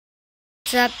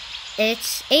What's up?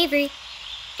 It's Avery,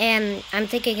 and I'm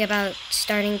thinking about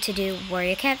starting to do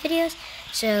Warrior Cat videos,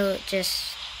 so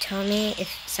just tell me if,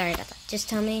 sorry about that, just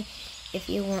tell me if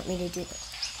you want me to do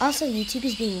this. Also, YouTube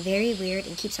is being very weird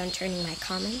and keeps on turning my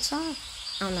comments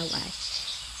off. I don't know why.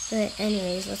 But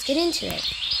anyways, let's get into it.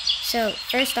 So,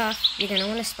 first off, you're going to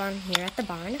want to spawn here at the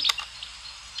barn.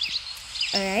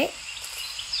 Alright.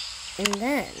 And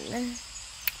then,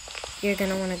 you're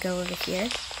going to want to go over here.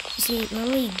 You see, when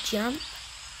we jump,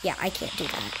 yeah, I can't do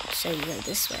that. So you go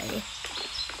this way.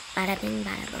 Bada bing,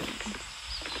 bada boom.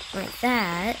 Like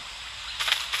that.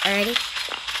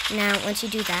 Alrighty. Now, once you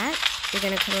do that, you're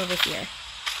going to come over here.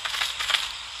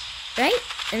 Right?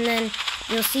 And then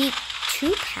you'll see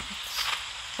two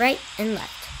paths. Right and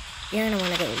left. You're going to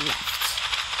want to go left.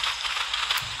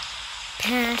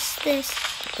 Past this.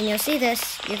 And you'll see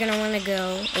this. You're going to want to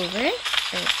go over it.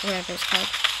 Or whatever it's called.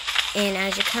 And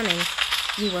as you're coming,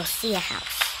 you will see a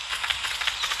house.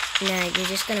 Now, you're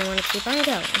just going to want to keep on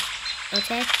going,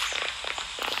 okay?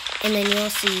 And then you'll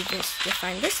see this, you'll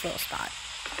find this little spot.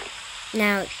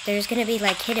 Now, there's going to be,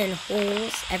 like, hidden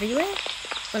holes everywhere.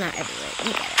 Well, not everywhere,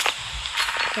 you get it.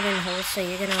 Hidden holes, so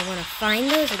you're going to want to find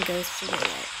those and go through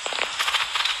it.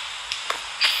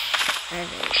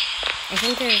 Alright. I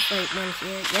think there's, like, one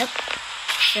here. Yep.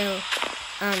 So,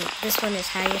 this one is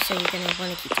higher, so you're going to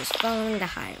want to keep just following the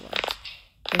higher ones.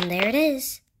 And there it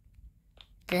is.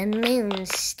 The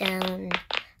moonstone.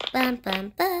 Bum,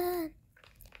 bum, bum.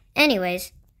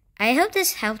 Anyways, I hope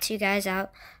this helped you guys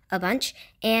out a bunch.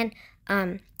 And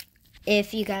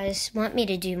if you guys want me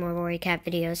to do more Warrior Cat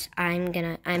videos, I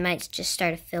might just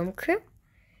start a film crew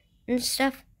and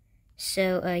stuff.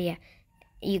 So yeah,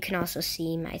 you can also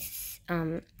see my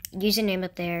username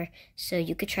up there, so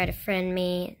you could try to friend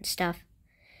me and stuff.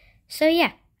 So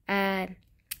yeah,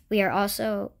 we are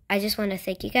also, I just want to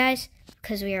thank you guys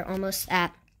because we are almost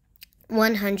at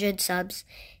 100 subs,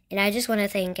 and I just want to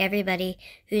thank everybody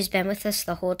who's been with us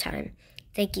the whole time.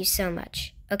 Thank you so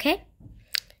much, okay?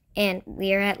 And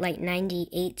we are at like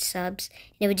 98 subs,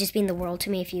 and it would just mean the world to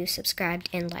me if you subscribed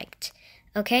and liked,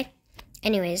 okay?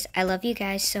 Anyways, I love you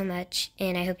guys so much,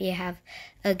 and I hope you have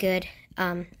a good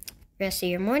rest of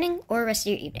your morning or rest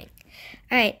of your evening.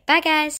 All right, bye guys.